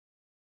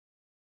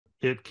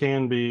it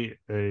can be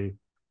a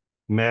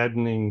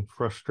maddening,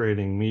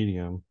 frustrating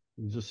medium.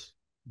 You just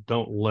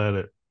don't let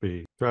it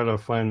be. Try to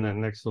find that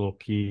next little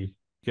key.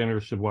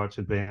 Beginners should watch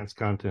advanced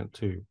content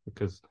too,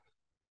 because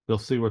they'll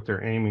see what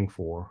they're aiming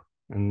for,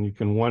 and you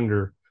can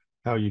wonder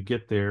how you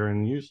get there.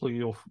 And usually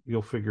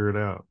you'll figure it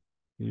out.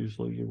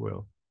 Usually you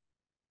will.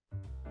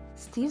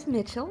 Steve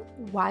Mitchell,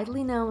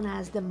 widely known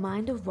as the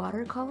Mind of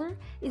Watercolor,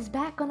 is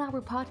back on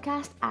our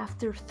podcast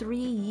after 3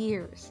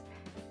 years.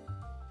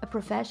 A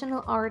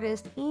professional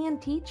artist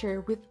and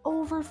teacher with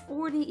over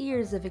 40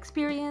 years of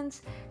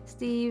experience,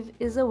 Steve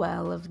is a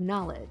well of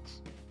knowledge.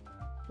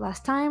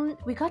 Last time,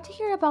 we got to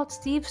hear about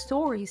Steve's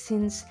story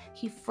since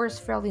he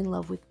first fell in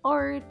love with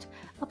art,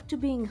 up to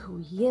being who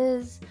he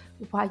is,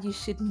 why you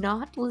should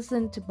not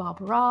listen to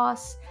Bob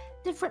Ross,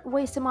 different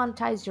ways to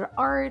monetize your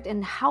art,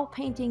 and how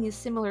painting is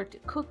similar to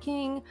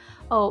cooking.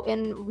 Oh,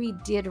 and we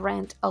did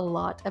rant a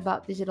lot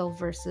about digital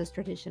versus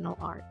traditional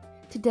art.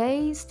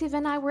 Today, Steve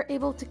and I were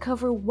able to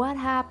cover what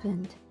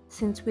happened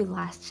since we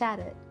last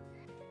chatted.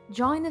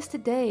 Join us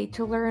today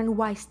to learn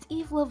why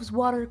Steve loves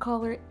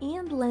watercolor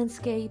and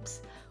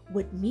landscapes,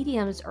 what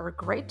mediums are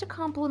great to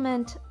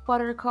complement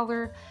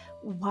watercolor,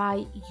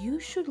 why you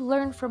should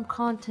learn from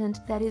content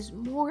that is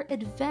more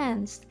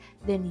advanced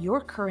than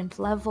your current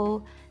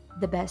level,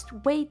 the best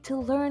way to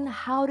learn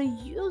how to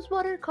use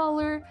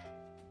watercolor,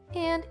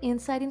 and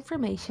inside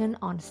information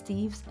on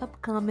Steve's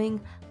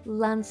upcoming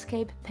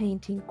landscape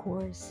painting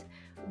course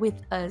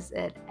with us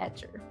at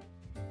Etcher.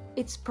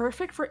 It's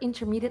perfect for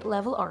intermediate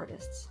level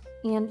artists,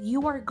 and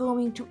you are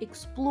going to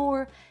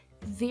explore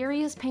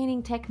various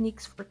painting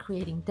techniques for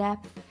creating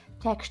depth,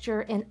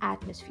 texture, and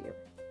atmosphere.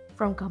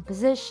 From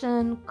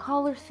composition,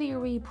 color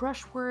theory,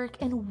 brushwork,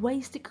 and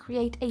ways to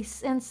create a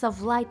sense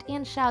of light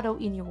and shadow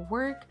in your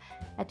work,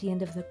 at the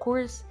end of the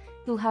course,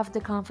 you'll have the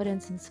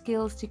confidence and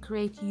skills to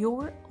create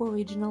your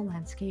original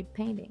landscape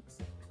paintings.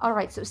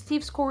 Alright, so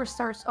Steve's course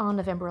starts on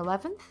November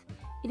 11th.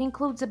 It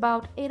includes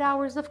about 8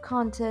 hours of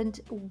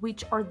content,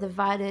 which are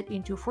divided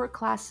into 4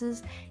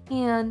 classes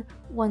and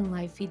 1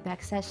 live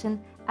feedback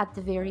session. At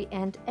the very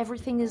end,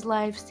 everything is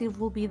live. Steve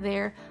will be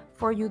there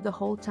for you the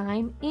whole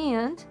time.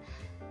 And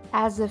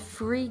as a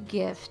free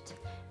gift,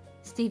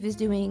 Steve is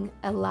doing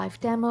a live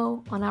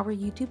demo on our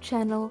YouTube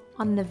channel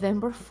on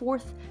November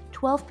 4th,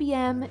 12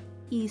 p.m.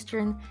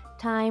 Eastern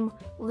Time.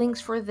 Links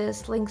for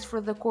this, links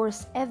for the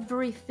course,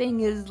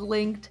 everything is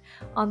linked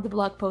on the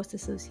blog post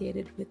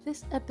associated with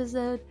this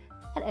episode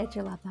at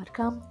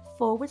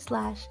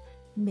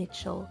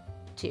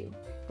etcherlab.com/Mitchell2.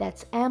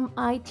 That's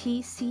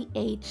MITCHELL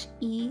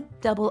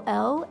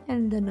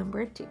and the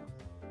number 2.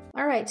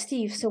 All right,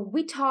 Steve. So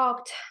we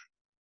talked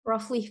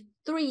roughly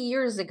 3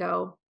 years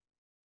ago.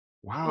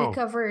 We Wow.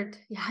 covered,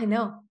 yeah, I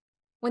know,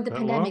 when the That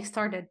pandemic long?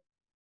 started.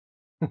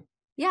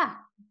 Yeah,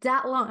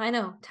 that long. I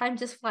know. Time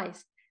just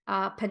flies.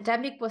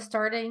 Pandemic was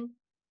starting,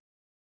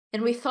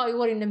 and we thought we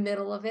were in the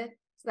middle of it.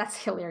 So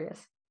that's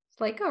hilarious. It's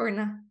like, oh, we're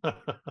not.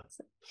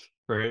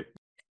 Great.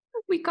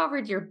 We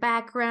covered your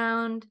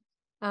background,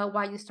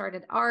 why you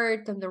started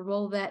art, and the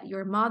role that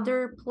your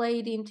mother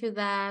played into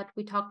that.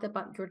 We talked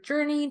about your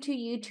journey into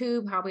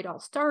YouTube, how it all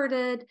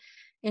started,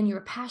 and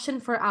your passion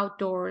for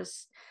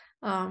outdoors.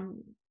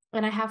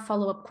 And I have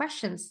follow-up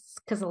questions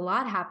because a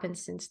lot happened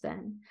since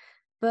then.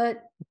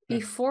 But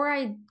before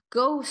I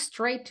go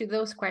straight to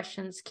those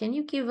questions, can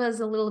you give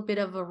us a little bit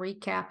of a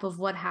recap of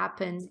what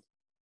happened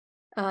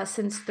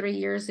since 3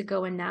 years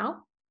ago and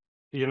now?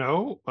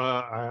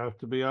 I have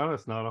to be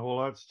honest, not a whole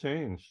lot's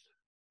changed.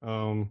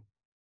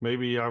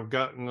 Maybe I've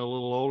gotten a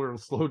little older and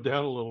slowed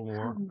down a little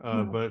more.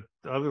 But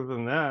other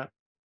than that,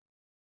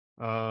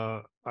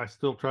 I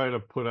still try to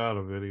put out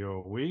a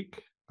video a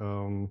week.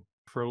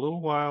 For a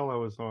little while, I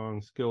was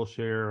on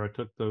Skillshare. I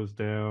took those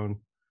down,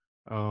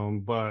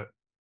 but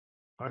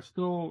I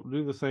still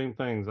do the same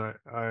things.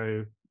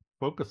 I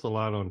focus a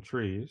lot on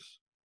trees,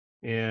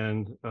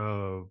 and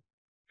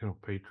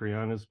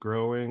Patreon is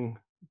growing,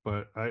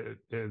 but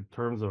in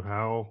terms of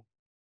how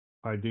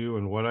I do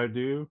and what I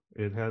do,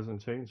 it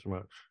hasn't changed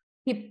much.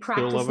 Keep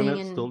Still loving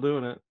practicing it, still and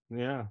doing it.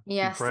 Yeah, keep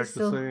yes,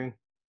 still practicing.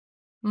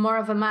 more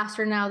of a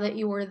master now that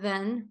you were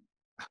then.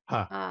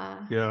 Ha,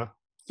 Uh, yeah,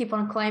 keep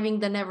on climbing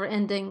the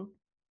never-ending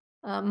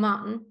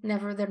mountain,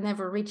 the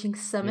never-reaching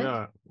summit.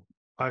 yeah.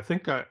 I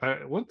think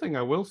one thing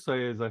I will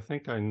say is I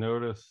think I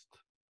noticed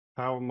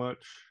how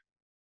much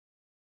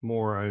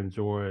more I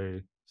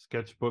enjoy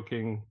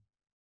sketchbooking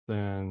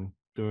than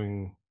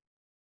doing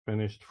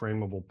finished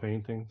frameable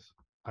paintings.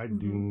 I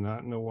do Mm-hmm.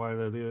 not know why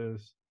that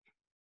is,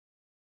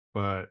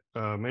 but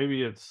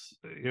maybe it's,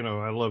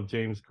 I love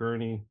James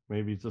Gurney.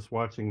 Maybe just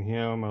watching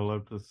him, I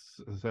love to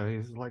say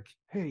he's like,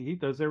 hey, he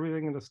does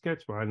everything in a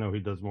sketchbook. I know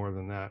he does more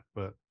than that,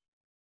 but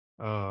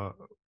uh,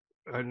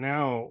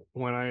 now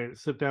when I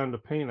sit down to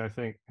paint, I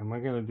think, am I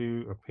going to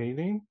do a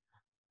painting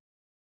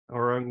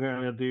or I'm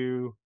going to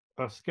do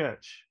a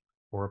sketch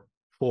or a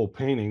full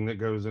painting that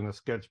goes in a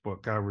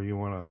sketchbook, however you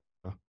want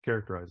to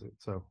characterize it.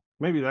 So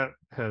maybe that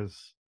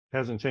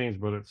hasn't changed,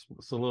 but it's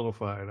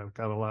solidified. I've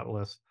got a lot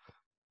less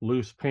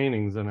loose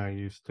paintings than I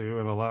used to,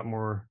 and a lot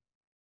more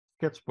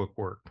sketchbook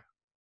work.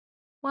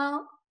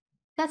 Well,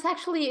 that's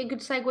actually a good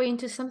segue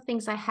into some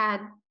things I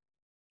had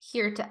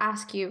here to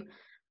ask you.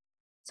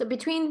 So,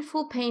 between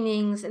full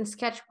paintings and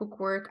sketchbook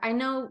work, I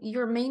know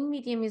your main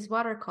medium is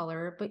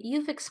watercolor, but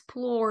you've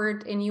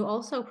explored and you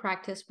also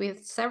practice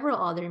with several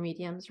other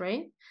mediums,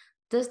 right?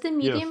 Does the Yes,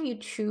 medium you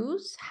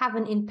choose have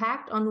an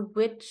impact on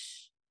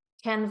which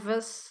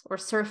canvas or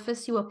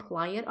surface you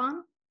apply it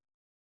on?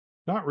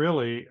 not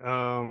really.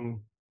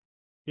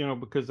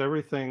 Because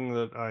everything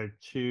that I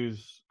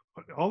choose,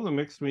 all the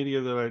mixed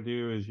media that I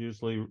do is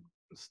usually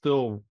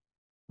still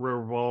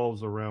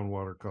revolves around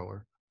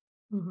watercolor.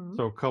 Hmm.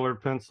 So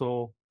colored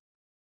pencil,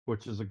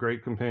 which is a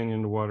great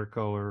companion to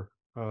watercolor,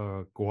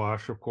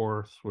 gouache, of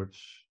course,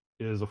 which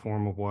is a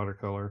form of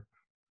watercolor.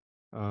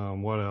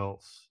 What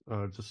else?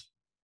 Just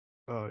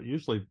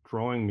usually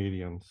drawing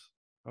mediums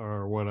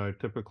are what I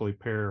typically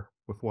pair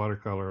with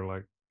watercolor,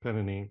 like pen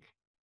and ink,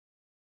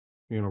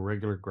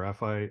 regular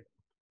graphite.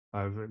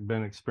 I've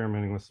been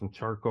experimenting with some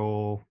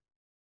charcoal.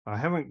 I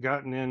haven't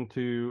gotten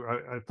into,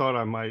 I thought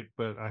I might,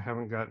 but I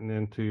haven't gotten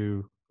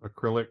into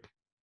acrylic.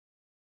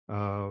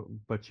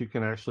 But you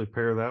can actually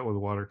pair that with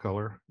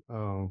watercolor.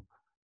 And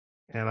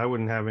I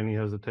wouldn't have any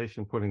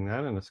hesitation putting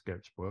that in a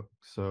sketchbook.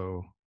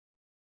 So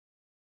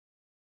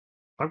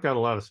I've got a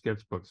lot of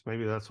sketchbooks.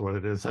 Maybe that's what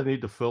it is. I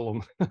need to fill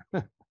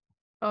them.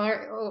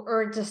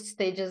 Or just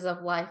stages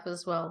of life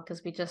as well,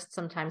 because we just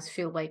sometimes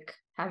feel like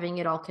having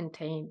it all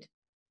contained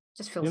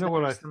just You feels know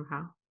what better I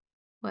somehow.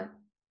 What?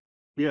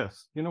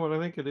 Yes, you know what I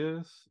think it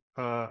is?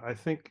 I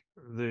think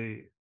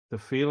the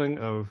feeling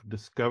of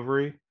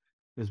discovery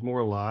is more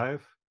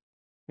alive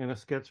in a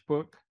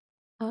sketchbook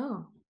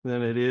Oh.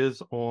 than it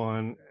is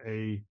on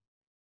a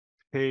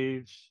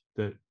page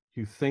that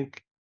you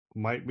think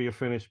might be a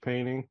finished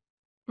painting,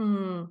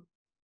 Hmm.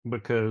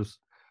 because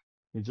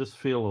you just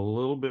feel a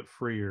little bit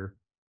freer.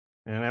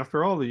 And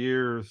after all the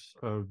years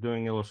of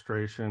doing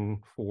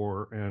illustration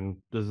for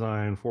and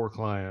design for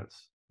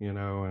clients,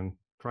 and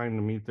trying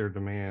to meet their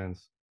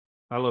demands,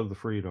 I love the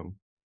freedom.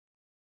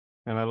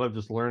 And I love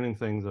just learning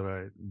things that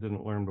I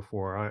didn't learn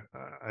before.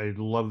 I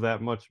love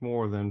that much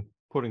more than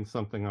putting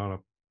something on a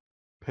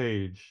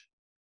page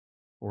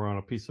or on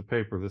a piece of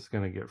paper that's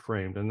going to get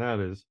framed. And that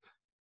is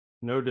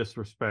no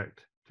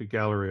disrespect to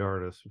gallery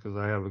artists, because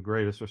I have the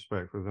greatest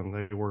respect for them.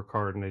 They work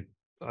hard, and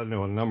I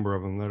know a number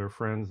of them that are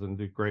friends and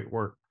do great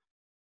work.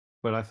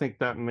 But I think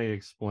that may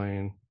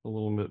explain a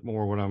little bit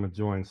more what I'm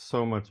enjoying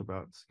so much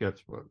about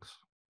sketchbooks.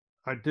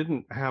 I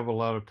didn't have a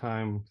lot of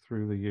time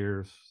through the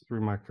years,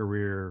 through my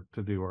career,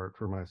 to do art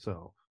for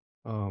myself.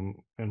 And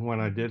when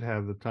I Mhm. did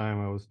have the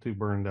time, I was too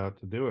burned out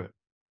to do it,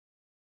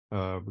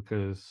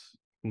 because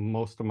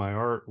most of my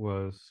art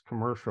was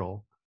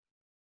commercial.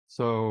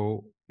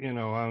 So,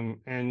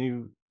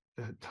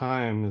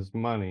 time is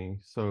money.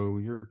 So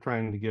you're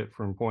trying to get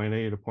from point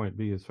A to point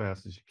B as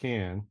fast as you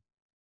can.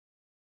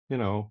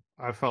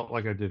 I felt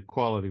like I did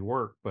quality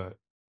work, but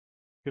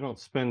you don't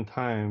spend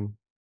time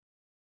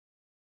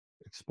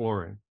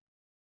exploring.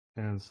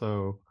 And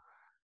so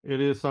it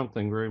is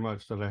something very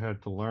much that I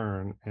had to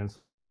learn, and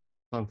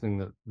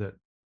something that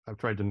I've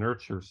tried to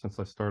nurture since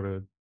I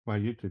started my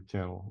YouTube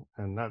channel,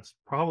 and that's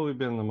probably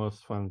been the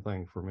most fun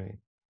thing for me,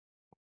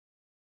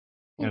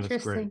 and it's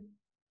great. Interesting.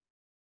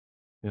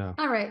 Yeah.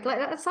 All right,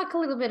 let's talk a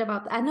little bit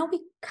about that. I know we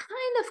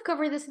kind of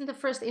covered this in the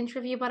first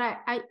interview, but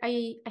I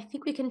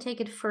think we can take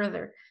it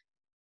further.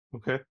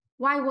 Okay.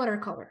 Why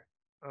watercolor?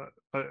 Uh,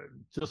 uh,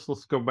 just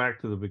let's go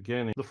back to the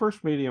beginning. The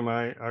first medium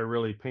I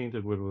really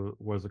painted with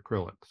was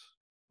acrylics.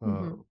 Uh,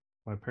 Hmm.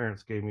 my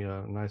parents gave me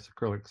a nice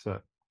acrylic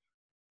set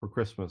for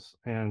Christmas,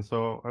 and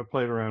so I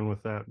played around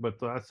with that.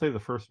 But I'd say the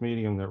first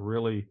medium that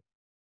really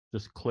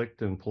just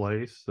clicked in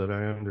place, that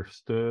I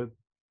understood,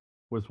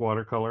 was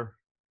watercolor.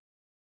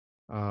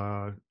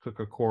 Took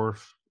a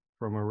course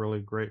from a really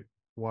great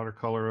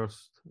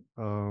watercolorist,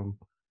 um,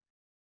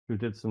 who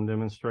did some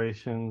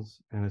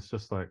demonstrations, and it's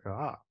just like,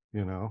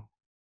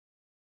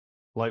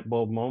 light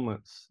bulb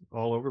moments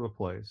all over the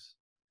place.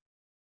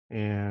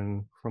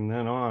 And from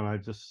then on, I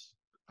just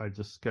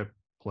kept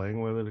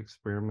playing with it,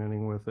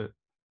 experimenting with it.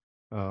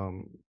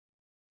 Um,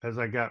 as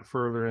I got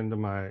further into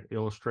my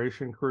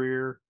illustration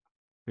career,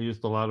 I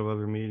used a lot of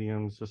other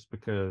mediums just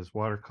because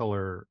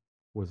watercolor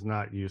was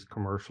not used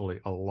commercially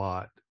a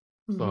lot.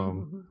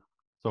 So, Hmm.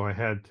 so I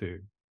had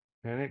to,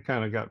 and it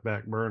kind of got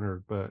back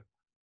burnered. But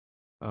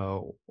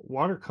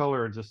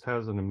watercolor just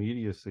has an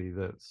immediacy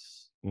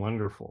that's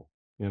wonderful,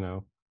 you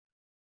know,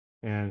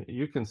 and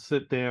you can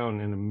sit down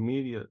and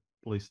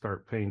immediately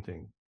start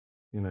painting.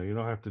 You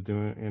don't have to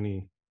do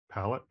any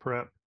palette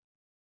prep.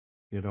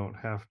 You don't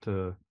have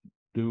to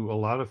do a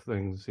lot of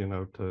things,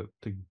 to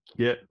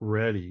get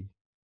ready.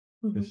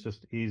 It's Hmm.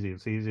 just easy.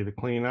 It's easy to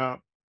clean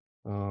up.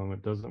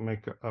 It doesn't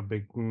make a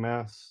big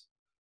mess.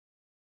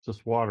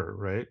 Just water,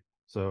 right?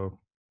 So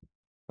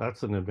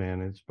that's an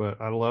advantage. But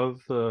I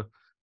love the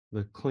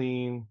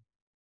clean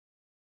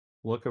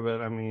look of it.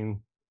 I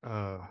mean,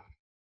 uh,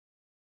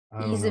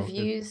 I don't Ease of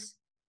know. use.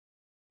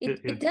 It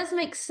It does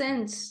make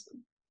sense.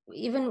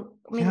 Even,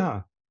 I mean,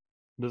 Yeah,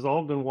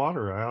 dissolved in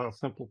water. How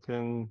simple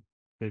can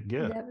it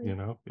get? that,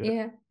 It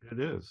yeah. it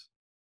is.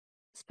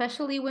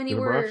 especially when Get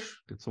a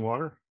brush, get some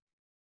water.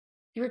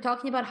 you were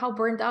talking about how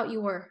burned out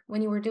you were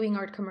when you were doing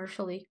art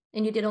commercially,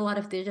 and you did a lot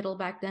of digital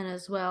back then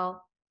as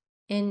well,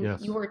 and you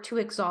Yes. were too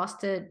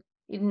exhausted.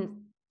 You didn't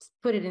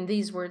put it in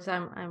these words.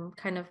 I'm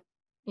kind of,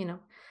 you know,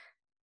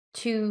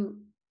 to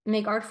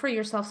make art for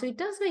yourself. So it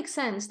does make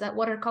sense that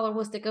watercolor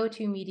was the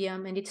go-to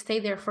medium, and it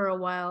stayed there for a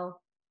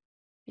while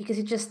because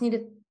it just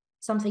needed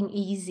something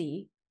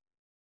easy.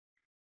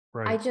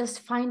 I Right.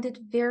 just find it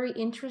very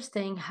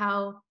interesting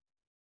how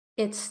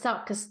it's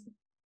stuck because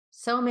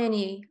so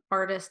many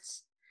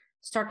artists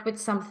start with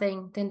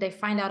something, then they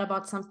find out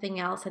about something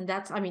else. And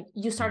that's, I mean,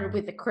 you started Mhm.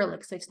 with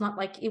acrylic, so it's not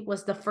like it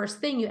was the first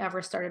thing you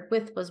ever started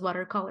with was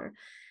watercolor.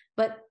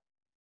 But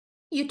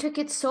you took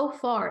it so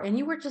far, and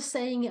you were just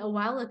saying a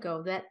while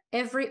ago that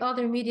every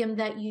other medium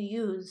that you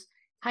use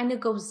kind of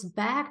goes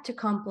back to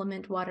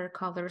complement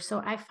watercolor.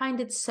 So I find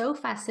it so Mhm.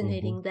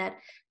 fascinating that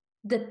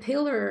the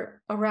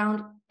pillar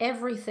around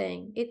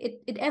everything,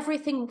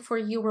 everything for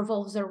you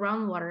revolves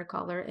around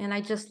watercolor. And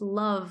I just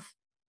love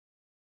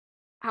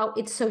how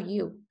it's so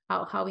you,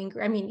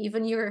 I mean,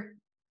 even your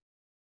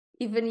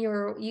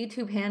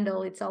YouTube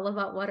handle, it's all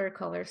about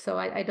watercolor. So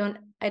I don't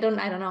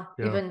know.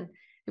 Yeah. Even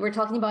we were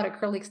talking about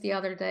acrylics the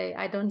other day.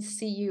 I don't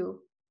see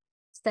you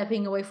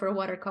stepping away for a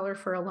watercolor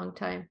for a long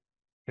time.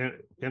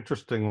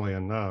 Interestingly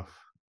enough,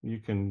 you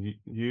can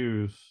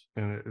use,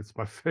 and it's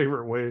my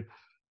favorite way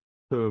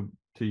to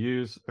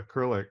use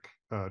acrylic.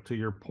 To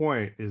your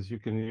point, is you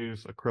can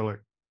use acrylic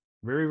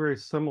very, very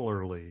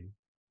similarly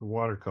to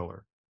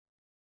watercolor,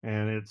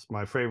 and it's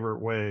my favorite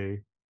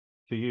way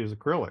to use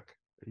acrylic.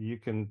 You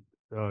can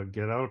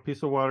get out a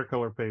piece of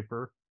watercolor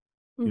paper.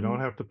 You don't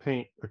Hmm. have to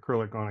paint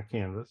acrylic on a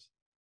canvas.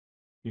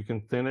 You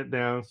can thin it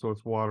down so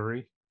it's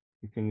watery.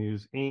 You can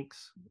use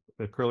inks,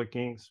 acrylic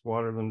inks,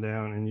 water them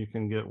down, and you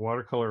can get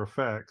watercolor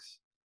effects.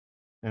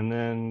 And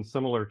then,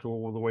 similar to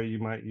the way you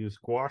might use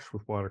gouache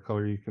with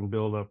watercolor, you can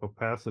build up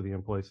opacity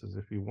in places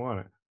if you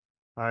want it.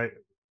 I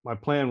My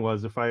plan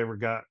was, if I ever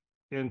got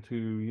into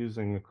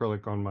using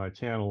acrylic on my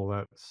channel,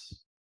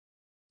 that's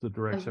the Oh,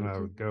 direction you I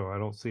do. would go. I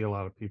don't see a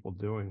lot of people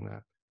doing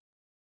that,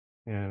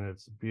 and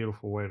it's a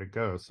beautiful way to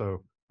go.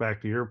 So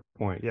back to your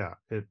point, yeah,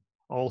 it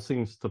all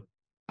seems to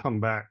come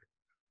back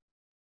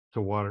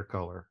to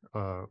watercolor.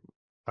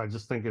 I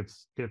just think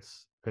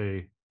it's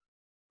a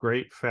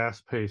great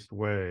fast-paced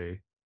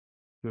way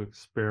to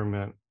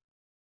experiment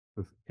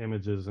with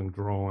images and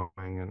drawing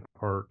and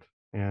art.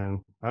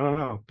 And I don't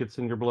know, gets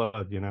in your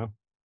blood, you know?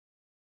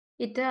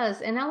 It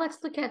does. And now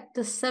let's look at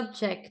the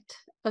subject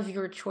of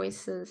your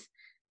choices.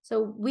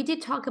 So we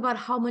did talk about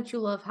how much you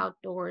love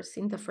outdoors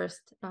in the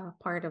first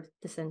part of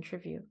this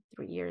interview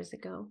 3 years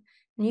ago.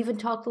 And you even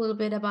talked a little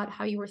bit about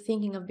how you were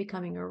thinking of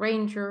becoming a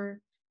ranger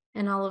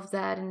and all of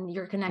that and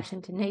your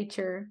connection to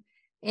nature.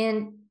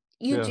 And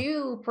you Yeah.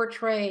 do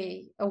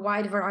portray a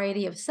wide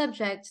variety of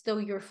subjects, though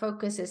your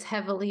focus is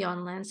heavily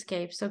on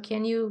landscape. So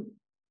can you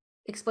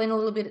explain a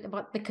little bit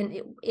about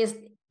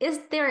is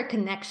there a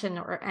connection,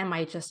 or am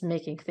I just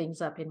making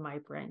things up in my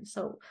brain?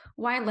 So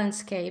why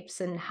landscapes,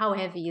 and how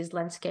heavy is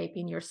landscape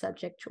in your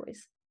subject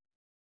choice?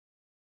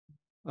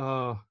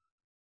 Uh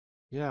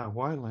yeah,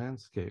 why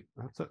landscape?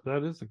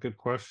 That is a good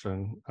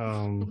question.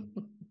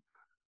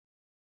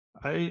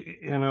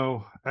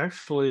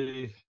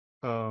 Actually,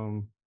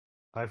 um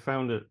I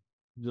found it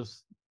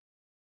just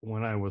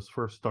when I was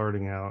first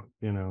starting out,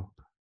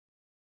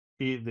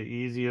 the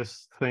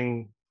easiest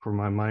thing for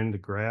my mind to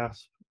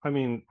grasp. I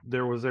mean,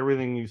 there was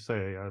everything you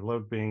say. I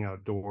loved being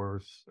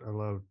outdoors. I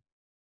loved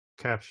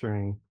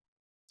capturing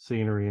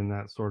scenery and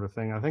that sort of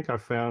thing. I think I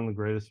found the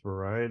greatest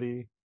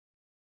variety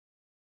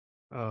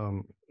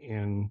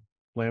in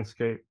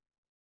landscape.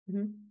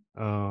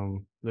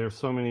 Mhm. There's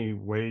so many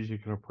ways you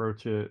can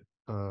approach it,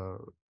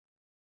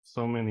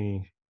 so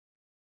many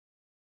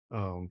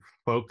um,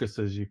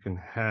 focuses you can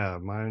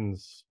have.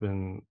 Mine's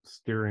been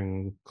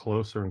steering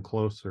closer and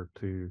closer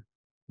to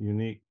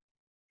unique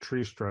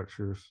tree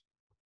structures.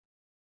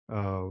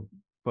 Uh,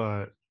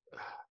 but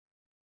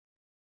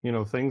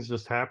things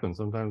just happen.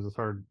 Sometimes it's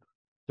hard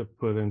to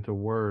put into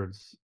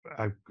words.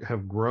 I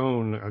have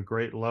grown a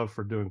great love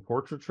for doing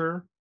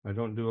portraiture. I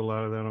don't do a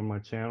lot of that on my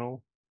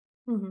channel.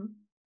 Mhm.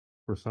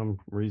 For some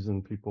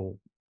reason, people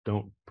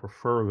don't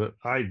prefer that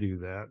I do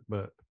that,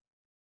 but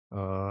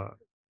uh,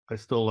 I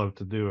still love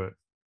to do it.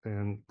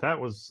 And that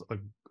was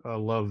a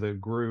love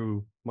that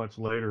grew much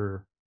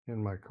later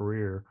in my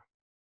career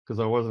because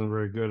I wasn't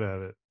very good at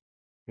it,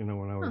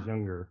 when I was Huh.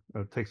 younger.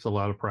 It takes a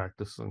lot of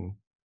practice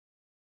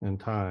and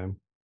time.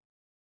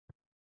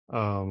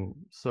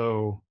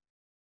 So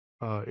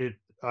it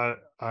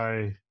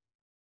I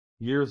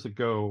years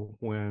ago,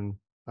 when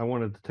I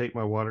wanted to take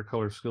my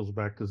watercolor skills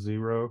back to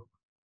zero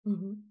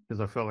Mhm. because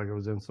I felt like I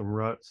was in some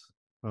ruts.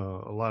 A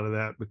lot of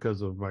that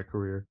because of my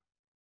career.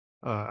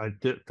 I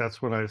did.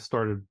 That's when I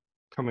started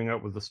coming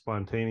up with the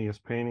spontaneous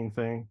painting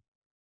thing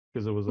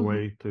because it was a Mhm.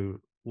 way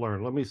to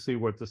learn. Let me see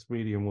what this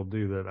medium will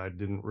do that I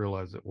didn't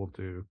realize it will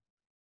do,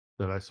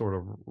 that I sort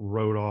of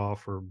wrote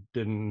off or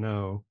didn't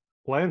know.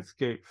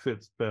 Landscape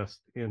fits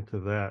best into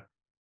that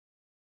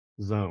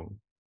zone,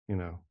 you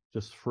know.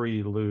 just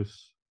free,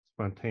 loose,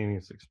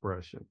 spontaneous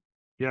expression.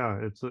 Yeah,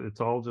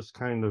 it's all just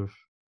kind of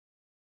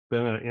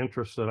been an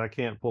interest that I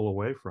can't pull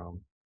away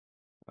from.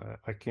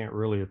 I can't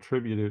really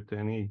attribute it to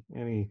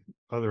any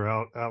other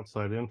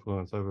outside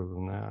influence other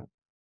than that.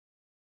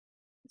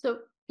 So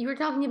you were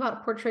talking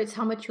about portraits,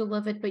 how much you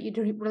love it, but you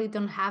really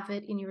don't have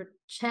it in your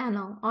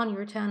channel, on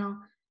your channel.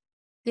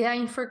 Did I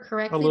infer A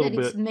correctly little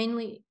that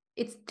bit,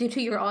 it's due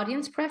to your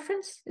audience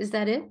preference? Is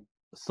that it?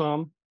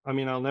 some. I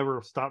mean, I'll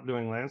never stop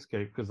doing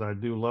landscape because I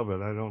do love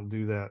it. I don't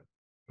do that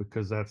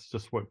because that's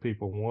just what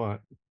people want.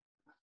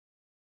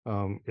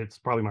 It's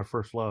probably my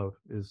first love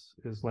is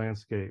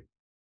landscape.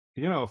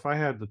 You know, if I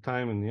had the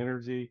time and the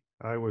energy,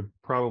 I would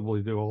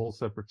probably do a whole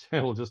separate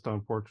channel just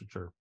on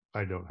portraiture.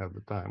 I don't have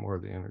the time or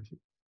the energy.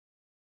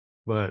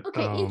 But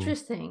Okay,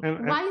 interesting.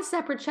 and Why a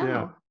separate yeah,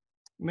 channel?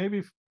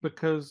 maybe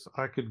because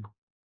I could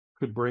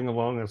bring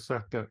along a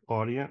second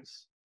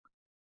audience.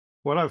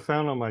 What I've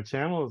found on my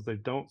channel is they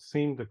don't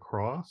seem to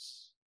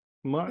cross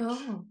much.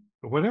 Oh,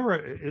 Whenever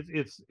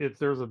it's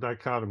there's a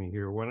dichotomy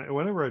here.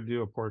 Whenever I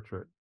do a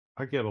portrait,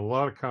 I get a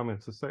lot of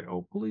comments that say,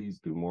 "Oh, please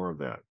do more of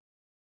that."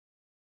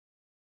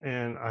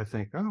 And I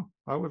think, "Oh,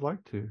 I would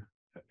like to."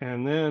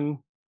 And then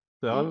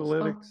the geez. Oh,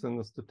 analytics and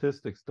the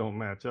statistics don't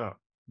match up.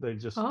 They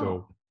just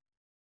go, oh,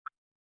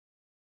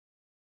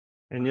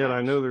 and yet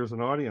I know gosh. there's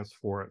an audience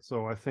for it.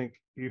 So I think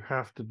you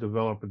have to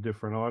develop a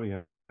different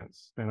audience.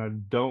 And I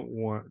don't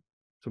want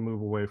to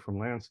move away from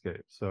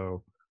landscape.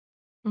 So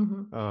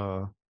Hmm.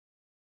 uh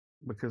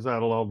because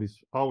that'll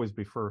always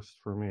be first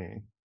for me. Your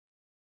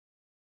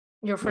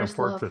You know, first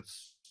love.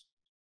 portraits,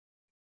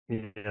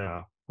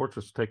 yeah,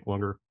 portraits take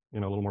longer, a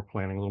little more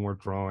planning, a little more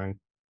drawing,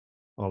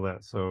 all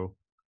that. So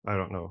I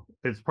don't know.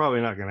 It's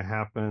probably not going to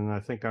happen. I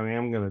think I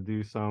am going to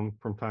do some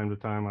from time to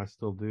time. I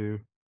still do.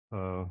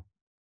 Uh,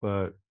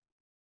 but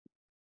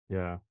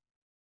yeah,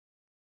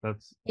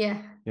 that's,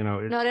 Yeah. it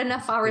Not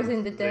enough hours seems,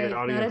 in the the day, not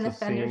audiences enough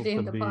seem energy to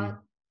in the be,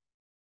 pot.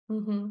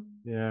 Hmm.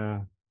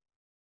 yeah.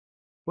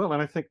 Well,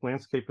 and I think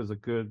landscape is a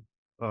good,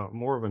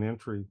 more of an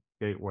entry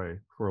gateway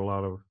for a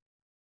lot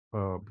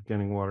of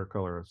beginning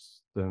watercolorists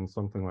than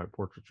something like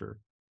portraiture.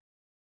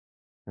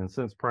 And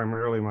since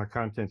primarily my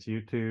content's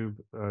YouTube,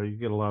 you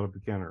get a lot of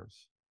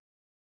beginners.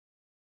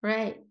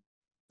 Right.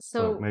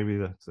 So So, maybe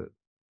that's it.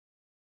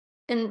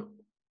 and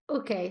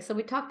okay, so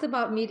we talked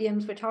about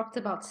mediums, we talked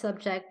about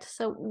subject.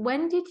 So,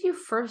 when did you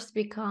first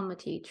become a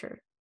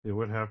teacher? It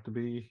would have to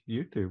be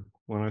YouTube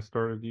when I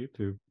started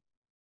YouTube.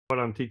 What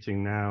I'm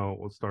teaching now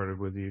was started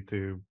with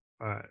YouTube.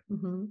 I,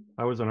 Hmm.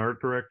 I was an art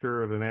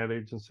director at an ad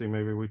agency.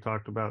 Maybe we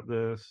talked about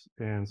this.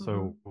 And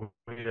so Hmm.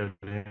 we had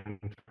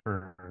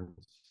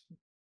interns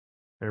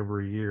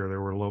every year. There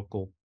were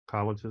local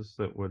colleges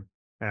that would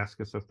ask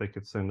us if they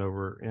could send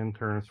over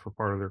interns for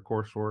part of their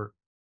coursework.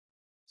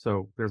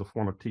 So there's a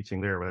form of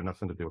teaching there, but it had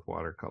nothing to do with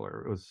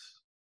watercolor. It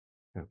was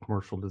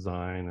commercial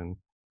design, and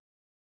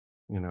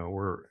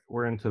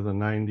we're into the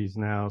 90s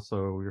now,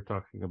 so you're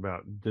talking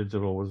about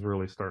digital was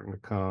really starting to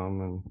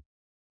come, and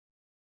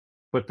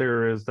but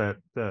there is that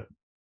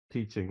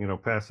teaching,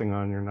 passing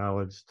on your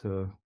knowledge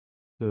to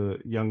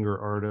younger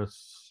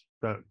artists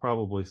that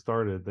probably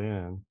started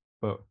then.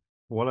 But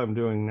what I'm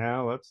doing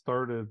now, that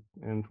started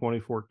in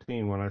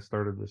 2014 when I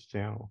started this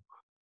channel.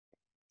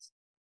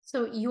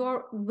 So,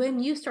 when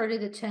you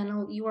started the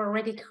channel, you were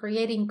already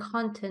creating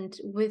content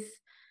with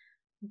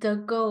the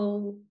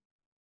goal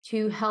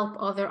to help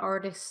other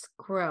artists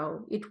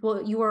grow.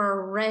 You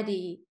were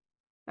already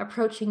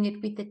approaching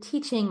it with the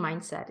teaching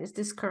mindset. Is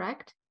this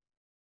correct?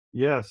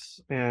 Yes,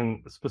 and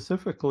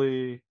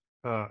specifically,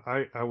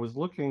 I was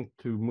looking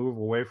to move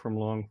away from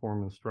long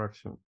form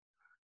instruction.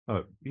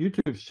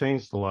 YouTube's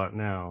changed a lot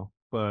now,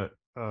 but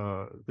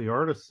the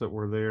artists that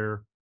were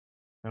there,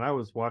 and I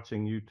was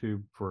watching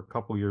YouTube for a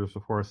couple years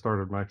before I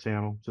started my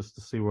channel just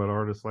to see what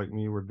artists like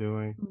me were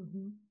doing,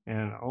 Hmm.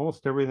 and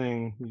almost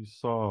everything you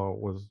saw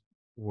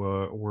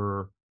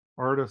were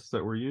artists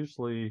that were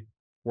usually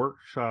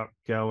workshop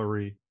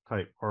gallery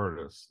type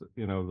artists.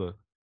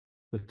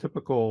 The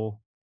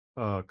typical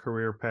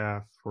career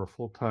path for a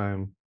full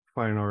time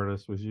fine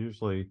artist was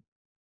usually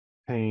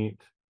paint,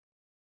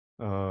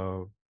 uh,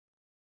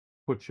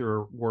 put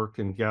your work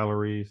in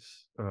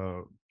galleries,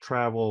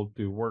 travel,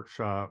 do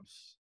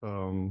workshops.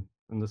 And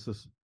this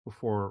is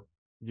before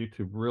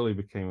YouTube really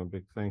became a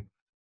big thing.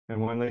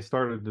 And when they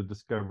started to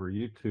discover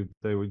YouTube,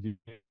 they would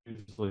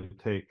usually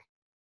take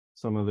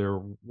some of their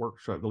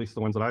workshop, at least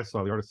the ones that I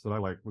saw, the artists that I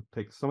like, would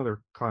take some of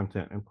their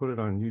content and put it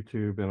on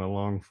YouTube in a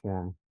long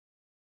form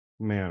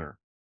manner,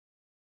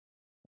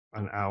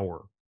 an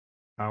hour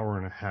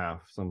and a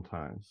half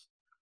sometimes,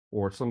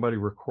 or somebody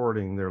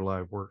recording their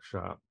live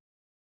workshop.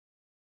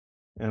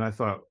 And I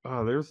thought,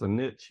 oh, there's a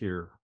niche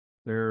here.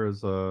 There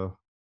is a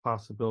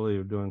possibility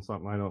of doing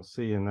something I don't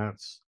see, and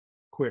that's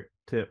quick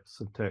tips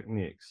and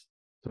techniques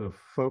to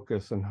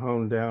focus and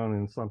hone down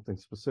in something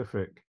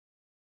specific.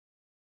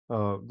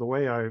 The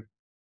way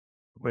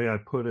I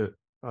put it,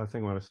 I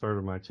think when I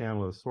started my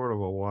channel, is sort of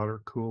a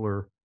water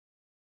cooler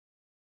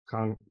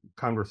con-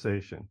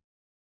 conversation.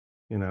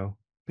 You know,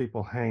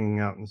 people hanging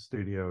out in the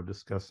studio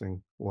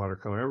discussing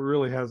watercolor. It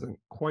really hasn't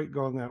quite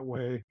gone that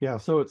way. Yeah,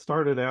 so it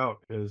started out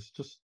as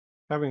just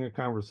having a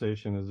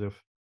conversation, as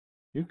if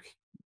you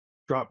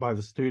dropped by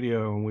the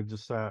studio and we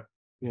just sat,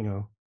 you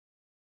know,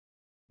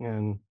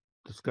 and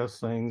discussed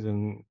things.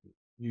 And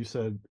you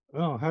said,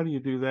 "Oh, how do you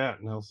do that?"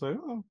 And I'll say,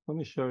 "Oh, let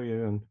me show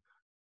you."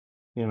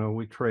 And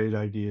we trade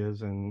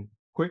ideas and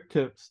quick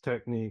tips,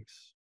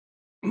 techniques.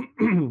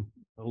 A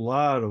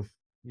lot of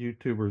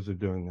YouTubers are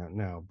doing that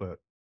now, but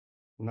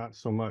not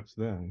so much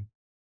then.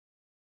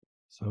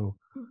 So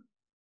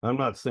I'm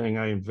not saying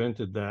I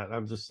invented that.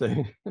 I'm just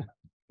saying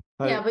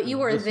Yeah, I but you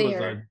were this was a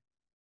there,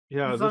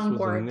 yeah, this was a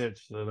vanguard.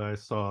 niche that I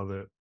saw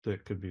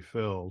that could be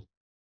filled,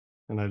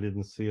 and I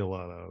didn't see a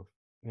lot of.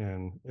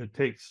 And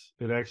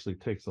it actually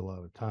takes a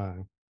lot of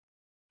time,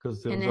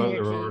 because And those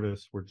other energy.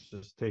 artists were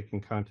just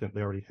taking content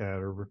they already had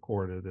or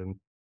recorded and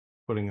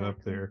putting it up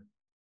Exactly. there.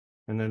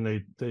 And then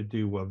they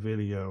do a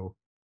video,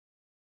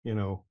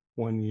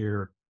 1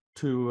 year,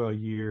 two a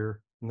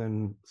year, and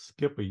then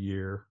skip a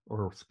year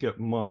or skip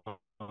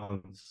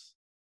months.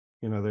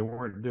 They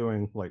weren't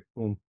doing like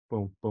boom,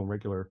 boom, boom,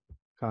 regular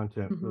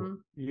content. The Hmm.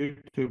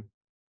 YouTube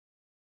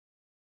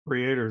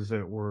creators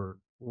that were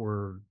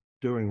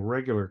doing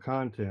regular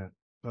content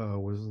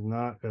was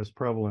not as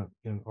prevalent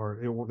in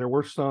art. There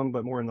were some,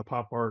 but more in the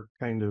pop art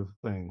kind of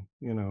thing,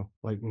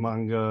 like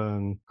manga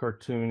and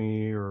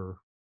cartoony, or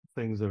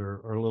things that are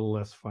a little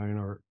less fine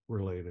art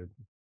related.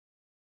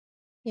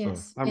 So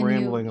Yes, I'm and you.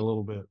 rambling a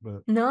little bit,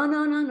 but No,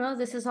 no, no, no.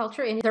 This is all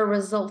true. And the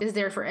result is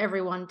there for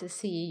everyone to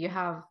see. You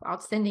have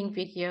outstanding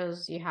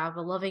videos, you have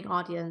a loving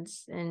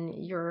audience, and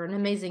you're an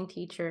amazing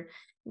teacher,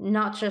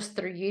 not just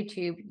through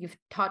YouTube. You've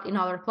taught in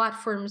other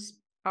platforms,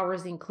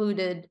 ours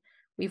included.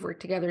 We've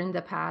worked together in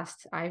the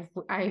past. I've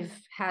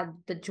had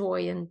the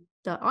joy and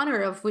the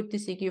honor of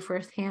witnessing you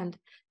firsthand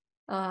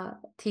oh,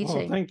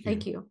 teaching. thank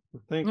Thank you.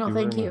 you. Thank No, you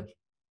very thank you. much.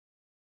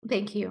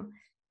 Thank you.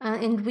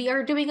 And we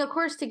are doing a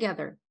course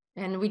together.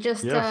 And we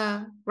just,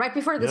 Yes, right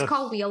before this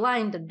call, we yes.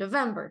 aligned in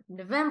November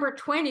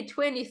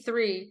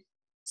 2023.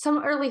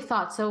 Some early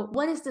thoughts. So,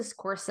 what is this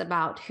course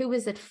about? Who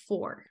is it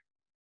for?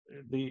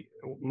 The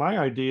My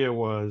idea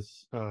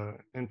was,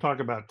 and talk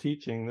about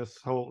teaching. This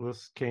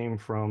came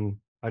from,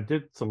 I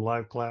did some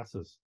live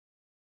classes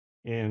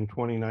in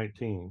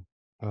 2019,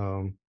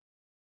 um,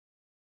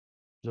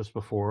 just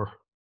before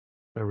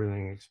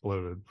everything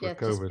exploded for Yeah,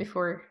 just COVID.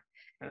 before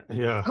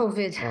Yeah,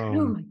 COVID.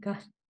 Oh um, my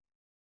God.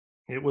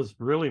 it was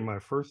really my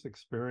first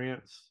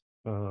experience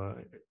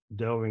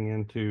delving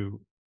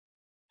into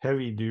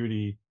heavy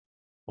duty,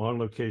 on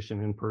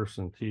location, in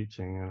person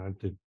teaching, and I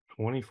did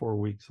 24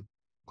 weeks of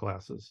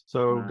classes.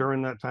 So Wow.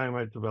 during that time,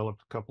 I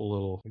developed a couple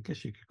little, I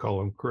guess you could call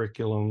them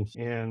curriculums,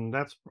 and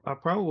I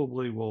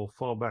probably will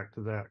fall back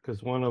to that,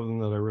 because one of them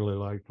that I really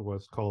liked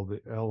was called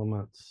the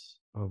Elements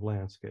of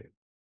Landscape.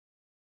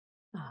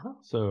 Uh-huh.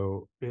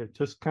 So it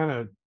just kind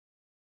of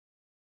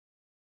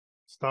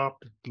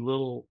stopped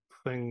little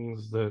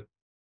things that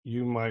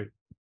you might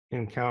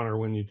encounter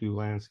when you do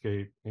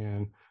landscape,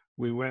 and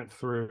we went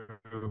through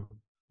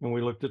and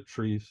we looked at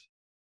trees.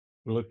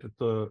 We looked at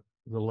the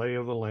lay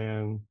of the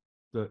land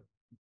that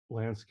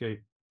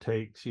landscape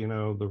takes,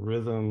 the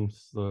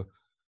rhythms, the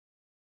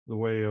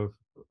way of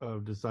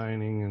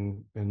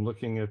designing, and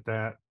looking at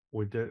that.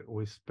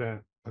 We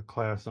spent a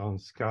class on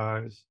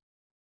skies,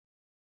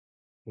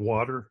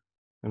 water,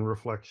 and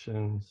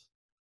reflections,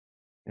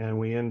 and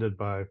we ended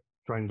by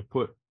trying to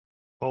put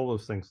all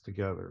those things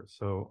together.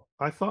 So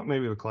I thought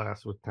maybe the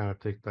class would kind of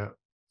take that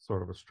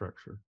sort of a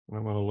structure. And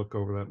I'm going to look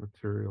over that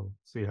material,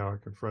 see how I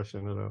can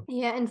freshen it up.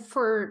 Yeah, and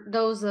for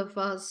those of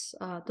us,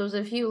 those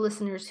of you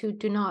listeners who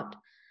do not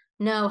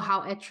know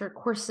how Etcher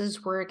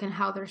courses work and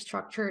how they're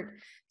structured,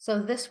 so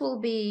this will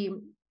be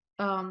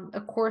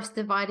a course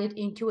divided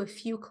into a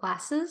few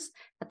classes.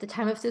 At the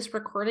time of this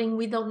recording,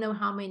 we don't know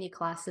how many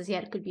classes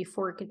yet. It could be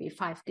 4, it could be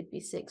 5, could be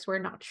 6. We're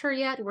not sure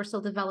yet. We're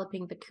still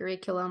developing the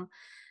curriculum.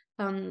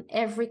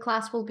 Every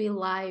class will be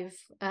live.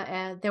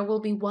 There will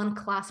be one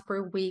class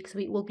per week, so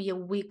it will be a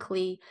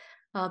weekly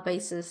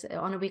basis.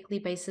 On a weekly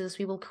basis,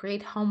 we will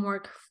create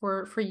homework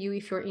for you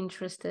if you're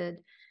interested.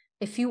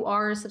 If you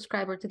are a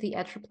subscriber to the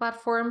Etcher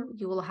platform,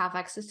 you will have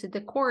access to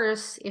the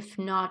course. If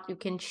not, you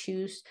can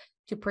choose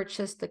to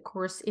purchase the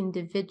course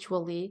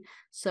individually.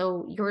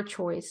 So your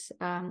choice.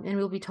 And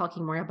we'll be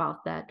talking more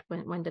about that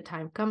when the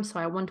time comes. So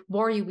I won't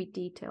bore you with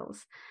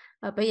details.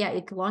 But yeah,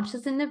 it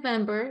launches in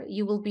November.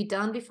 You will be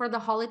done before the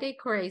holiday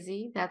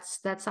crazy.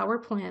 That's our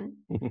plan.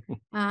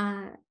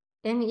 Uh,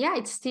 and yeah,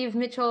 it's Steve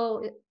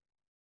Mitchell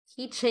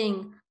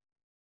teaching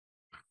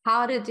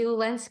how to do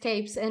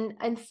landscapes.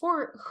 And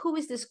for who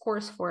is this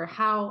course for?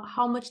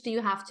 How much do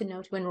you have to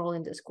know to enroll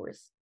in this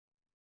course?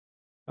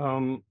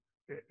 Um,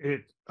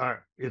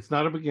 it's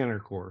not a beginner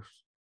course,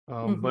 but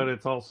Mm-hmm.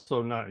 it's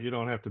also not. You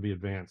don't have to be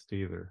advanced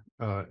either.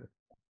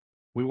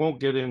 We won't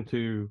get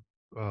into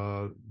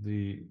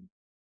the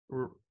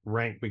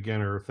rank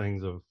beginner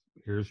things of,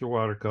 here's your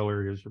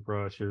watercolor, here's your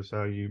brush, here's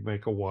how you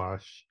make a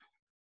wash,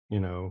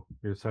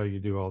 here's how you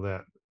do all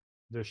that.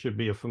 There should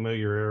be a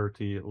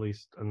familiarity, at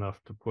least enough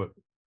to put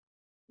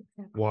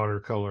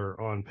watercolor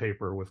on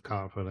paper with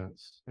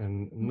confidence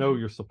and know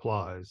your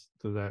supplies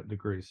to that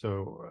degree.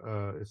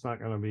 So it's not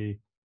going to be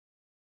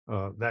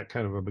that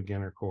kind of a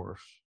beginner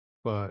course,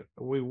 but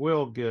we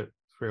will get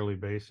fairly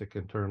basic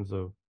in terms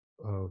of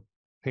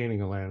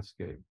painting a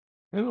landscape,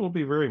 and it'll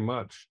be very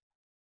much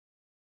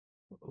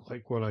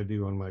like what I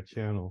do on my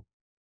channel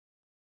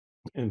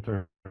in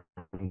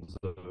terms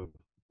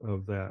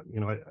of that.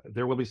 You know,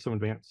 there will be some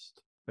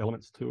advanced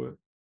elements to it.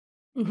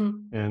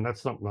 And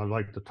that's something I'd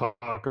like to talk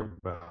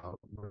about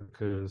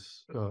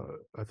because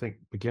I think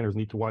beginners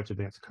need to watch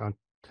advanced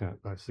content.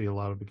 I see a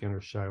lot of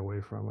beginners shy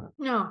away from it.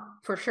 No,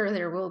 for sure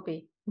there will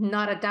be.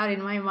 Not a doubt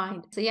in my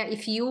mind. So yeah,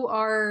 if you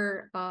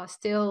are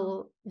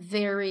still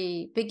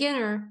very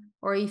beginner,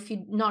 or if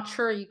you're not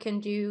sure you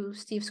can do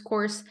Steve's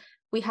course,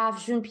 we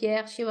have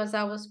Jean-Pierre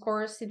Shiwazawa's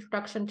course,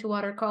 Introduction to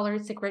Watercolor.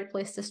 It's a great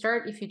place to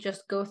start. If you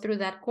just go through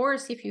that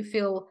course, if you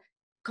feel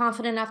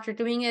confident after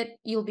doing it,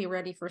 you'll be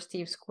ready for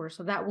Steve's course.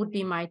 So that would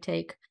be my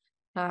take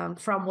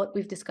from what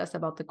we've discussed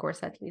about the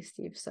course, at least,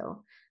 Steve.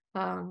 So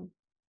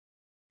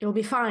you'll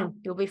be fine.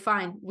 You'll be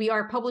fine. We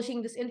are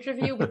publishing this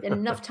interview with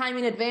enough time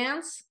in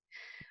advance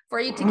for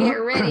you to get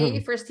ready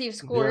for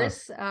Steve's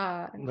course.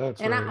 Yeah,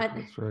 that's right.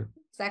 That's right.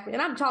 Exactly.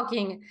 And I'm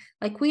talking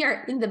like we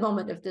are in the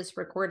moment of this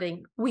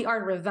recording. We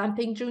are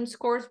revamping June's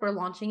course. We're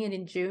launching it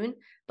in June.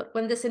 But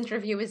when this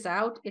interview is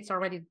out, it's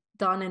already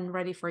done and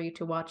ready for you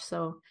to watch.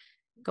 So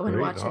go and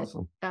watch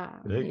awesome.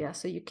 it. Yeah,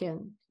 so you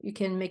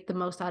can make the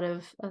most out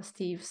of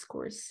Steve's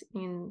course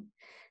in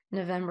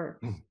November.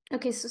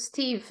 Okay, so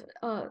Steve,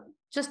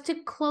 just to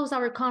close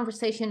our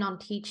conversation on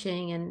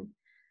teaching, and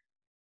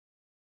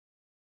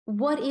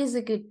what is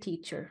a good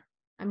teacher?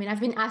 I mean, I've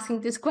been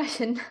asking this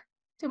question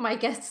to my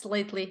guests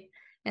lately,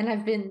 and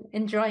I've been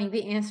enjoying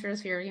the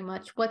answers very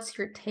much. What's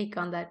your take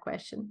on that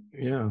question?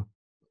 Yeah,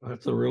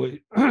 that's a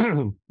really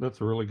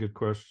that's a really good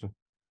question.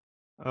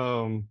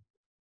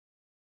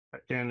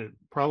 And it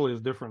probably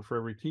is different for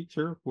every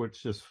teacher,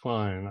 which is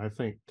fine. I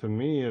think to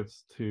me,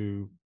 it's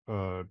to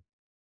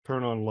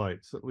turn on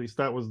lights. At least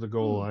that was the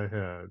goal I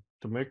had,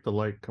 to make the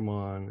light come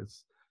on.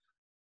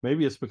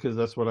 Maybe it's because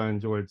that's what I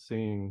enjoyed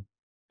seeing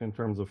in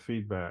terms of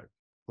feedback,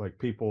 like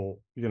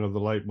people, you know, the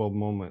light bulb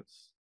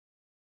moments.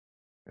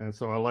 And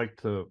so I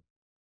like to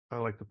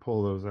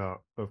pull those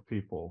out of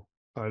people.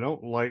 I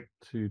don't like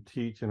to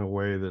teach in a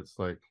way that's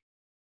like,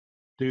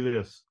 do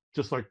this,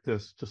 just like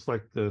this, just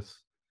like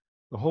this.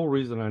 The whole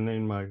reason I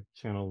named my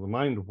channel The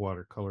Mind of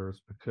Watercolor is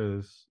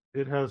because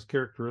it has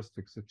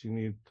characteristics that you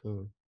need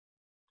to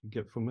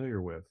get familiar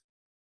with.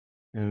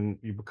 And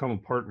you become a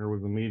partner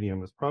with the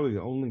medium. It's probably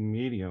the only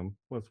medium,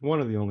 well, it's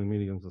one of the only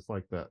mediums that's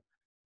like that.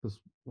 Because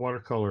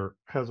watercolor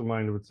has a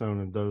mind of its own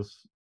and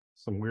does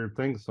some weird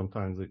things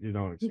sometimes that you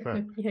don't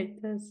expect. Yeah,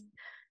 it does.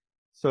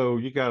 So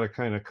you got to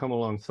kind of come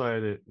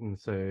alongside it and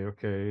say,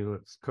 okay,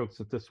 let's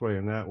coax it this way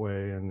and that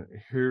way. And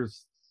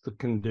here's the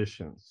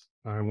conditions.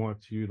 I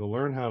want you to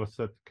learn how to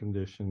set the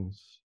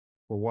conditions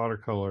for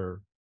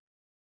watercolor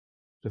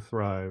to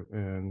thrive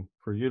and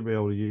for you to be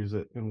able to use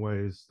it in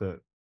ways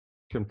that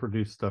can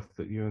produce stuff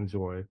that you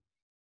enjoy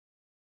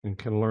and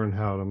can learn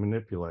how to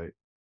manipulate.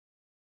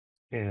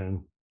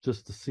 And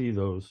just to see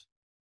those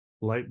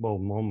light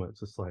bulb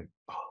moments, it's like,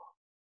 oh,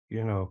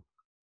 you know,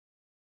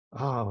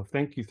 oh,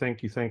 thank you,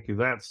 thank you, thank you.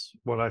 That's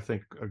what I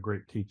think a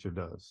great teacher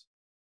does.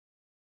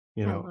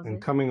 You know,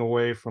 and coming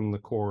away from the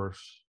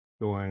course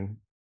going,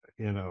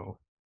 you know,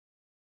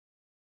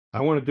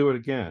 I want to do it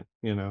again.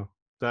 You know,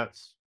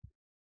 that's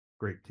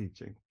great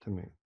teaching to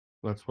me.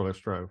 That's what I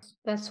strive.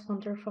 That's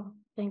wonderful.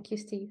 Thank you,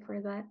 Steve, for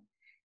that.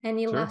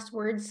 Any last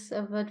words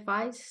of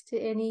advice to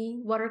any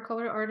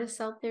watercolor artists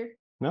out there?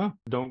 No,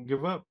 don't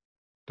give up.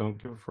 Don't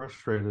get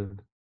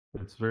frustrated.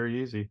 It's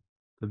very easy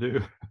to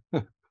do.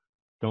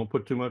 Don't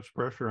put too much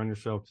pressure on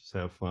yourself. Just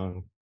have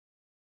fun.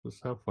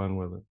 Just have fun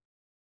with it.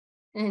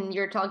 And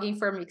you're talking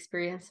from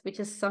experience, which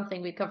is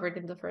something we covered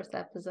in the first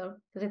episode.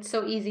 Because it's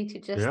so easy to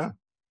just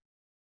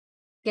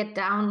get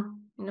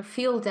down, you know,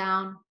 feel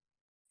down,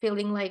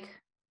 feeling like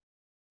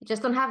you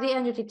just don't have the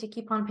energy to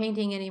keep on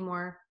painting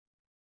anymore.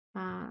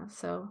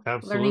 So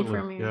absolutely, learning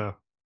from you. Yeah.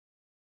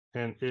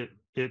 And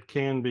it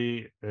can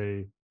be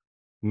a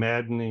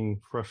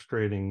maddening,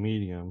 frustrating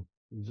medium.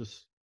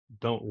 Just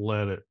don't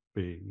let it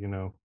be, you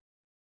know.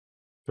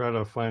 Try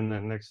to find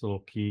that next little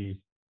key.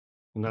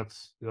 And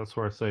that's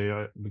where I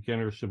say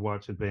beginners should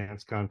watch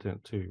advanced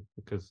content too,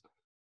 because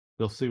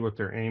they'll see what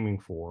they're aiming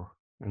for,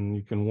 and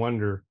you can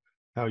wonder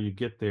how you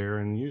get there,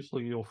 and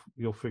usually you'll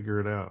figure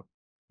it out.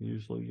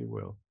 Usually you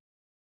will.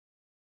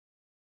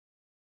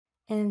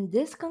 And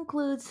this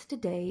concludes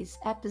today's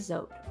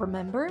episode.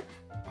 Remember,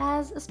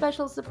 as a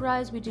special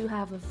surprise, we do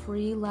have a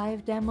free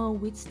live demo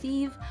with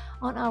Steve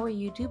on our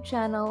YouTube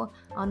channel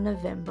on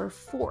November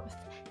 4th.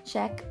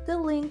 Check the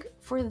link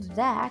for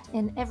that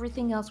and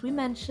everything else we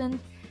mentioned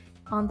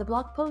on the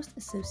blog post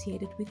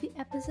associated with the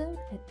episode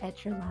at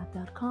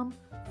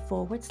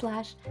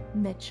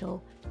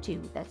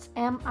etcherlab.com/Mitchell2. That's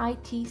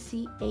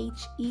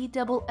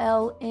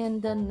MITCHELL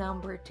and the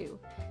number 2.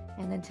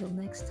 And until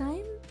next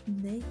time,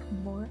 make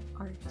more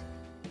art.